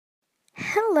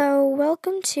Hello,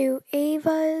 welcome to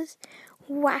Ava's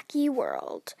Wacky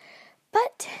World.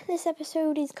 But this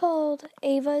episode is called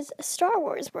Ava's Star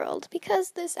Wars World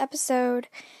because this episode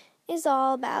is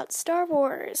all about Star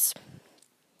Wars.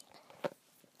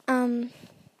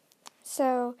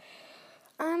 So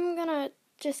I'm gonna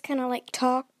just kind of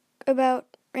talk about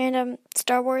random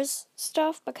Star Wars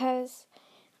stuff because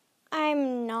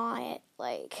I'm not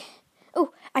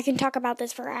I can talk about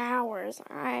this for hours.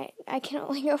 I can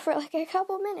only go for a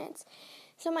couple minutes.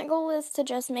 So my goal is to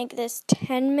just make this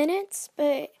 10 minutes,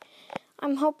 but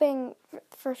I'm hoping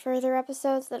for further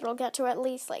episodes that it'll get to at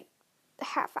least a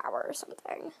half hour or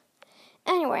something.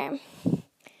 Anyway, I'm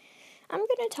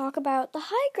going to talk about the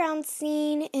high ground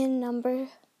scene in number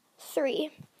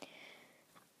 3.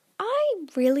 I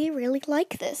really, really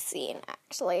like this scene,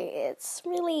 actually. It's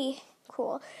really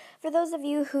cool. For those of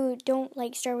you who don't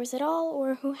like Star Wars at all,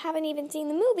 or who haven't even seen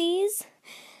the movies,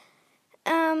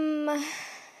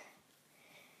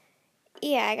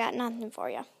 yeah, I got nothing for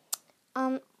you.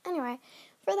 Anyway,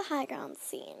 for the high ground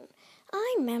scene,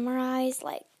 I memorized,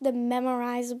 the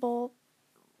memorizable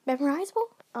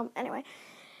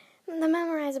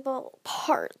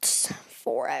parts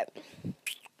for it.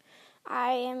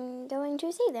 I am going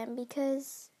to say them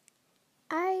because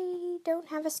I don't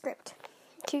have a script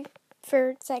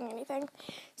for saying anything.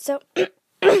 So,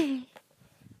 it's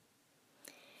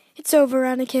over,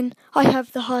 Anakin. I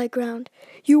have the high ground.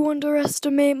 You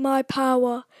underestimate my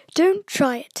power. Don't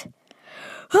try it.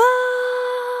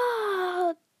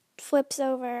 Ah! Flips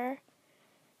over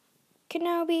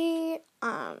Kenobi.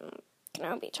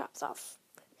 Kenobi chops off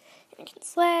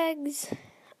Anakin's legs.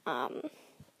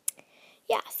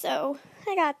 Yeah, so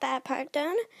I got that part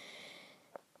done.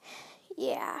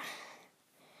 Yeah.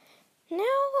 Now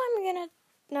I'm gonna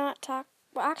not talk.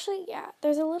 Well, actually, yeah,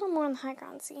 there's a little more on the high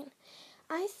ground scene.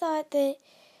 I thought that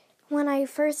when I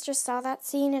first just saw that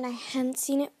scene and I hadn't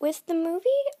seen it with the movie,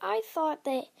 I thought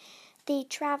that they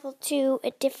traveled to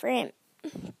a different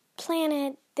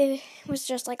planet that was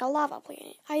just like a lava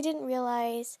planet. I didn't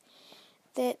realize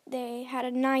that they had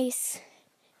a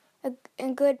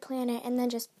good planet and then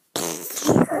just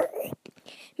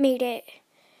made it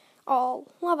all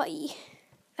lava-y.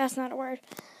 That's not a word.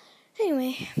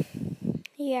 Anyway,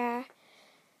 yeah.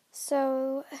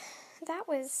 So that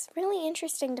was really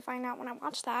interesting to find out when I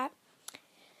watched that.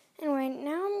 Anyway,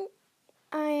 now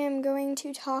I am going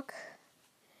to talk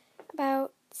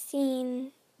about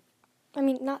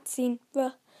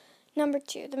number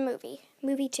 2, the movie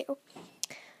 2.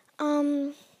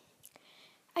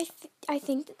 I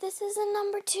think that this is a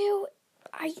number 2.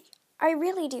 I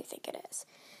really do think it is.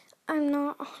 I'm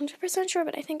not 100% sure,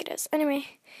 but I think it is.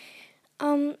 Anyway,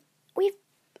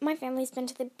 my family's been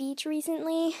to the beach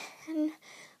recently, and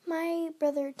my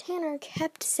brother Tanner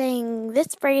kept saying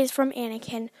this phrase from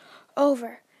Anakin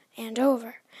over and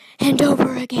over and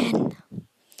over again.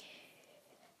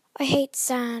 I hate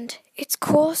sand. It's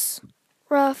coarse,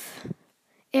 rough,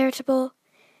 irritable,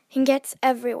 and gets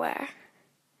everywhere.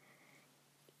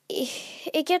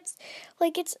 It gets,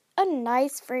 it's a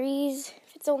nice phrase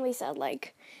if it's only said,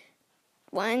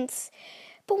 once.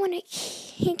 But when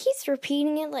he keeps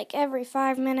repeating it, every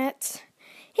 5 minutes,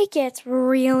 it gets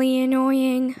really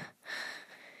annoying.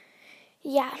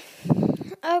 Yeah.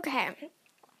 Okay.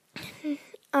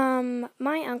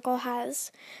 My uncle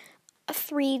has a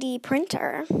 3D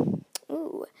printer.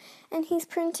 Ooh. And he's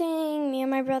printing me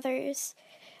and my brothers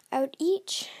out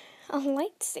each a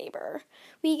lightsaber.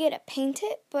 We get to paint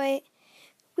it, but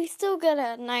we still get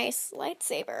a nice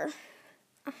lightsaber.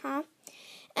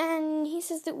 And he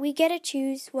says that we get to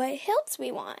choose what hilts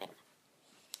we want.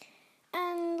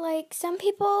 And, some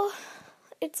people,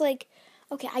 it's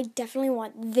okay, I definitely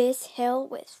want this hilt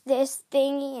with this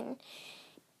thingy, and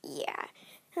yeah.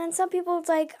 And then some people, it's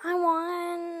I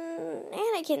want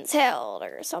Anakin's hilt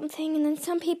or something. And then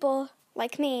some people,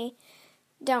 like me,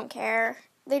 don't care.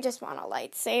 They just want a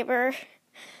lightsaber.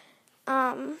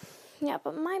 Yeah,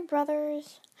 but my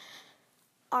brothers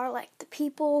are, the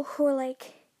people who are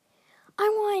I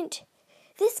want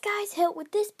this guy's hilt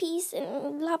with this piece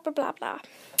and blah, blah, blah, blah.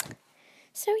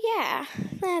 So, yeah,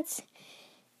 that's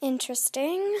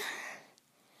interesting.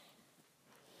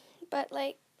 But,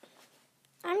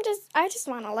 I just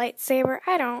want a lightsaber.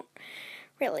 I don't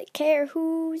really care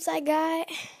whose I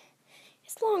got,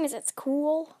 as long as it's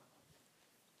cool.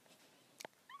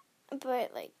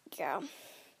 But, yeah.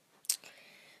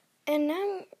 And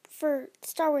now for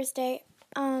Star Wars Day,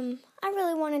 I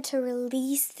really wanted to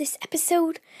release this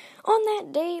episode on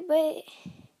that day, but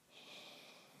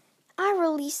I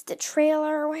released the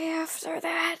trailer way after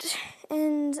that,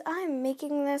 and I'm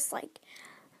making this,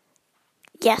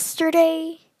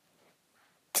 yesterday,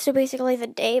 So basically the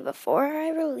day before I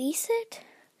release it.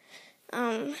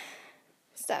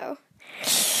 So,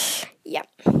 yeah.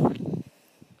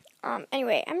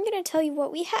 Anyway, I'm going to tell you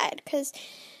what we had, because,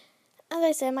 as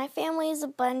I said, my family is a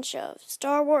bunch of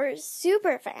Star Wars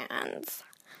super fans.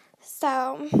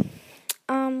 So,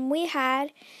 we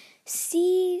had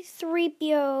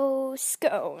C-3PO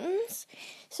scones.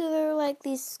 So they're like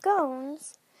these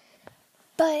scones,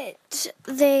 but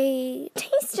they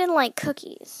tasted like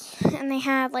cookies, and they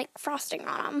had like frosting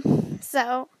on them.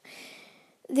 So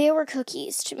they were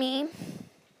cookies to me.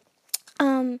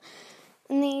 And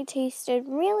they tasted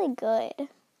really good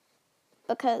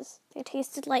because they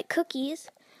tasted like cookies.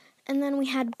 And then we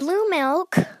had blue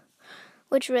milk,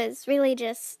 which was really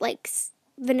just like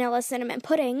vanilla cinnamon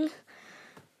pudding,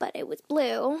 but it was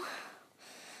blue.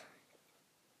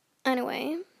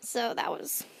 Anyway, so that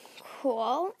was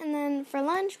cool. And then for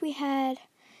lunch we had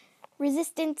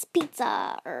Resistance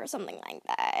pizza or something like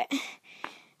that.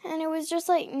 And it was just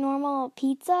like normal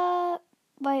pizza,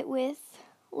 but with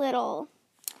little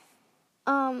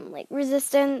like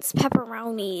Resistance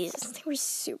pepperonis. They were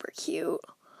super cute.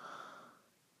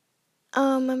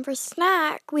 And for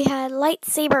snack we had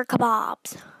lightsaber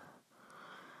kebabs,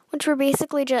 which were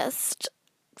basically just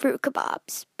fruit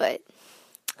kebabs, but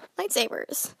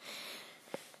lightsabers.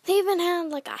 They even had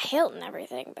like a hilt and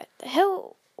everything, but the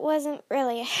hilt wasn't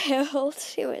really a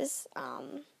hilt. It was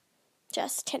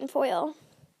just tinfoil.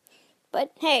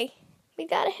 But hey, we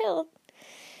got a hilt.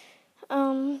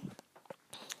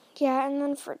 Yeah, and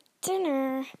then for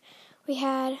dinner we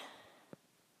had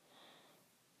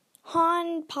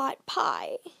Han pot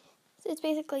pie. So it's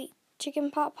basically chicken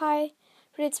pot pie,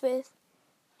 but it's with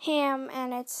ham,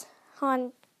 and it's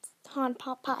Han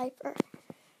pot pie for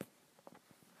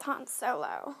Han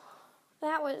Solo.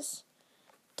 That was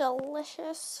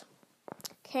delicious.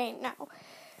 Okay, no,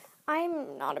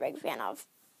 I'm not a big fan of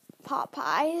pot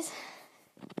pies.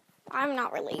 I'm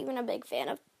not really even a big fan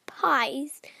of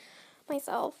pies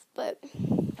myself, but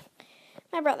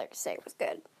my brothers say it was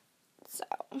good.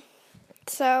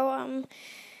 So I'm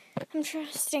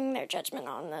trusting their judgment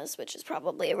on this, which is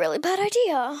probably a really bad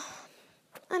idea.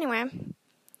 Anyway,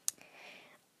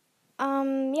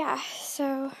 yeah,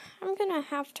 so I'm gonna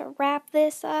have to wrap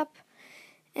this up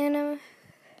in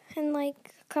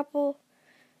like a couple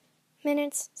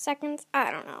minutes, seconds,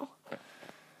 I don't know,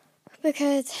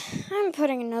 because I'm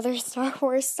putting another Star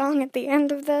Wars song at the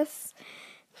end of this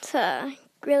to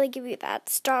really give you that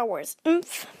Star Wars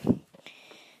oomph.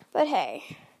 But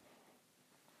hey,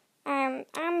 I'm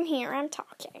here, I'm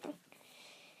talking.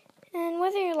 And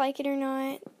whether you like it or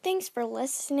not, thanks for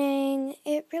listening.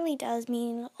 It really does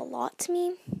mean a lot to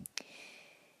me.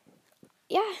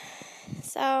 Yeah,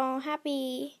 so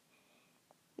happy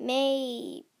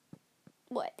May,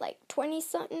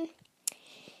 20-something?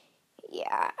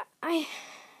 Yeah, I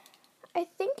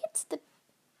think it's the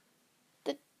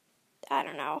I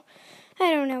don't know.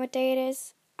 I don't know what day it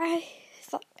is. I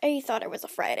thought it was a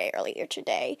Friday earlier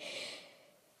today.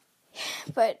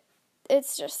 But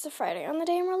it's just a Friday on the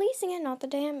day I'm releasing it, not the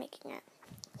day I'm making it.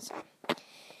 So,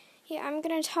 yeah, I'm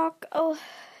going to talk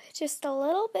just a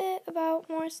little bit about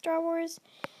more Star Wars,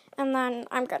 and then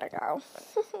I'm going to go.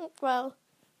 Well,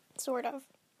 sort of.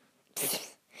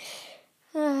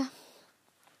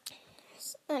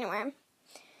 Anyway,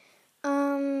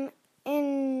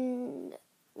 in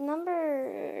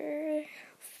number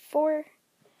 4,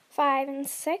 5, and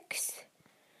 6,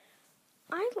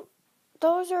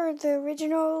 those are the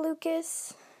original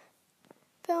Lucas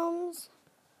films.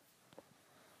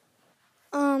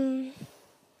 I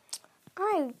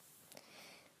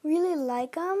really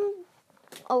like them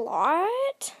a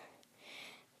lot.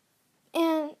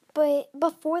 But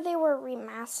before they were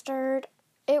remastered,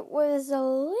 it was a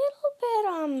little bit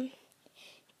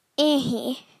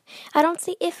iffy. I don't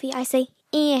say iffy, I say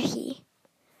iffy.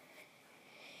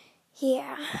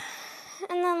 Yeah.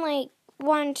 And then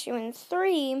 1, 2, and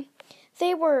 3,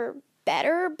 they were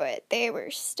better, but they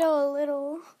were still a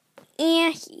little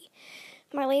iffy.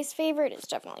 My least favorite is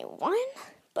definitely 1,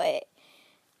 but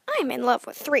I'm in love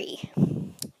with 3.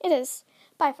 It is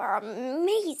by far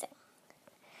amazing.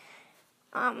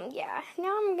 Yeah.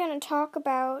 Now I'm gonna talk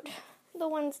about the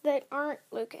ones that aren't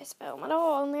Lucasfilm at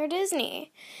all, and they're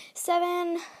Disney.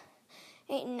 7,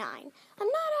 8, and 9. I'm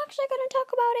not actually gonna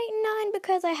talk about 8 and 9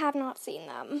 because I have not seen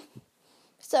them.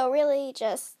 So really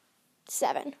just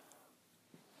 7.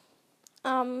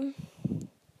 I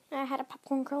had a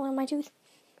popcorn kernel in my tooth.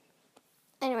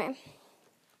 Anyway.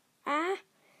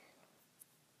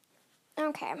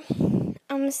 Okay.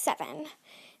 7.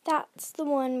 That's the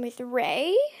one with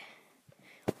Rey.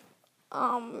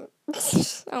 Oh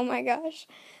my gosh.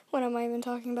 What am I even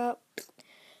talking about?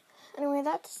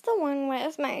 that's the one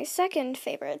with my second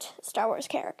favorite Star Wars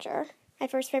character. My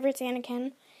first favorite's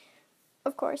Anakin.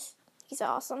 Of course, he's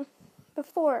awesome.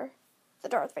 Before the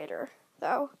Darth Vader,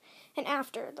 though, and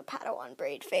after the Padawan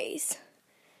braid phase.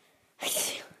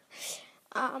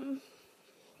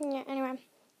 Yeah, anyway.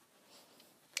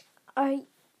 I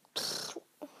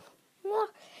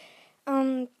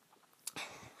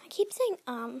keep saying,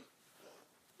 oh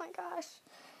my gosh.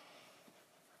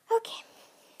 Okay.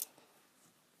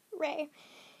 Rey.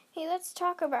 Hey, let's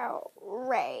talk about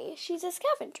Rey. She's a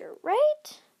scavenger,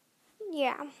 right?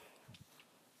 Yeah.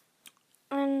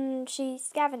 And she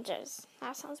scavenges.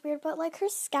 That sounds weird, but like her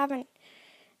scavenger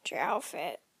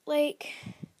outfit, like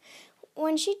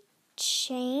when she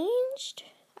changed,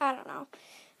 I don't know.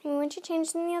 I mean, when she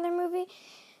changed in the other movie,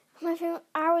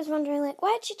 I was wondering, like,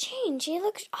 why'd she change? She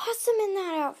looked awesome in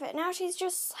that outfit. Now she's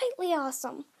just slightly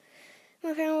awesome.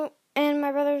 My family and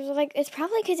my brothers were like, it's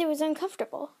probably because it was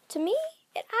uncomfortable. To me,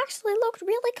 it actually looked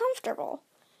really comfortable.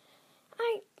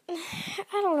 I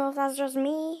don't know if that's just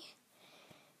me.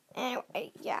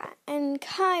 Anyway, yeah. And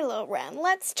Kylo Ren,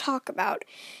 let's talk about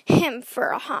him for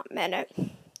a hot minute.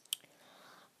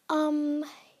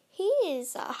 He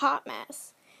is a hot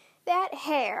mess. That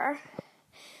hair,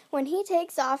 when he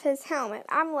takes off his helmet,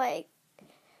 I'm like,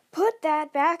 put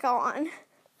that back on.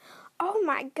 Oh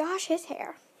my gosh, his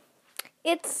hair.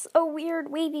 It's a weird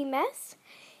wavy mess.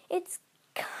 It's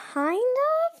kind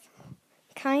of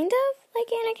like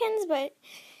Anakin's, but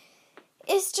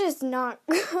it's just not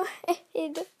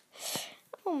good.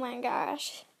 Oh my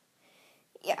gosh.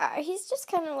 Yeah, he's just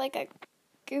kind of like a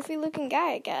goofy looking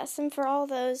guy, I guess. And for all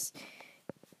those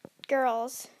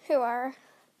girls who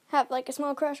have like a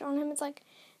small crush on him, it's like,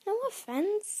 no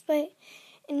offense, but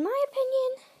in my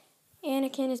opinion,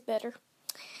 Anakin is better.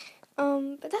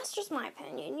 But that's just my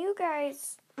opinion. You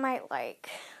guys might like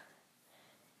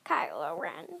Kylo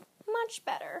Ren much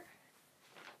better.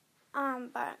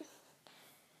 But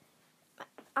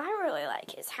I really like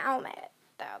his helmet,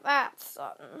 though. That's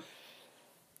something.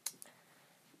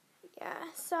 Yeah,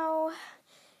 so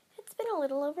it's been a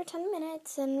little over 10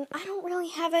 minutes, and I don't really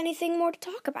have anything more to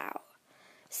talk about.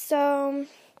 So,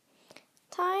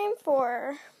 time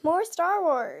for more Star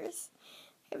Wars.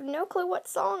 I have no clue what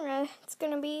song it's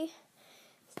gonna be,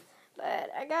 but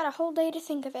I got a whole day to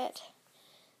think of it.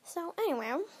 So,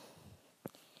 anyway,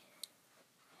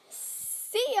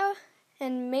 see ya,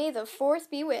 and may the Force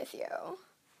be with you.